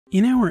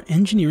In our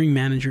Engineering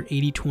Manager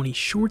 80/20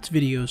 Shorts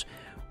videos,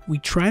 we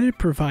try to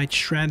provide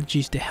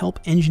strategies to help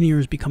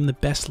engineers become the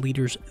best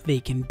leaders they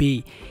can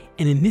be.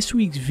 And in this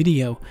week's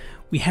video,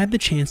 we had the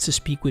chance to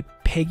speak with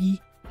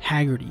Peggy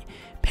Hagerty.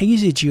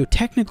 Peggy's a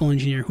geotechnical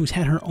engineer who's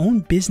had her own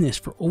business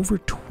for over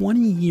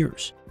 20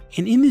 years.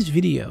 And in this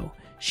video,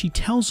 she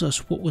tells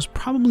us what was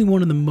probably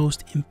one of the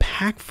most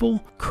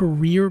impactful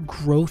career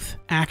growth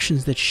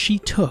actions that she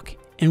took,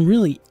 and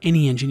really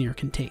any engineer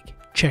can take.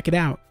 Check it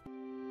out.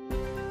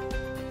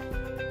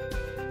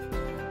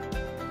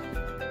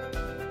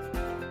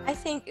 I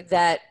think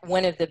that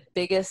one of the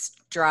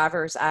biggest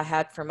drivers I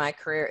had for my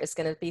career is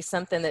going to be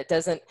something that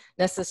doesn't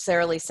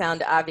necessarily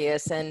sound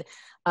obvious, and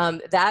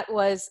that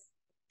was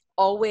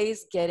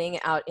always getting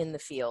out in the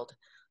field,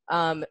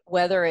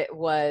 whether it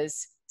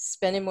was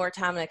spending more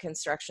time on a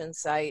construction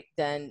site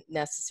than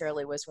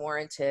necessarily was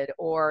warranted,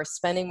 or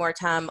spending more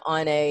time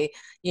on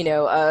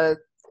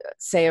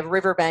say a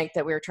riverbank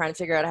that we were trying to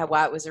figure out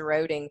why it was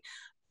eroding.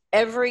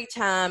 Every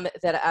time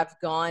that I've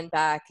gone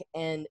back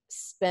and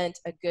spent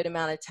a good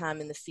amount of time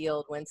in the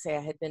field when, say, I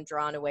had been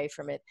drawn away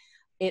from it,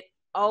 it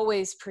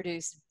always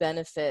produced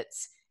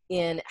benefits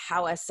in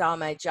how I saw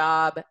my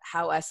job,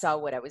 how I saw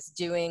what I was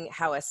doing,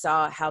 how I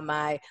saw how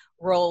my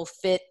role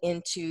fit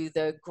into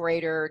the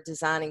greater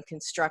design and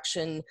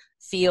construction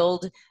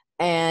field,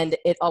 and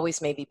it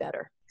always made me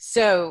better.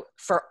 So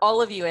for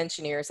all of you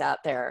engineers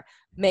out there,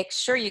 make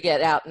sure you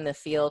get out in the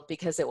field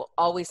because it will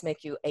always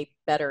make you a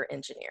better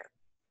engineer.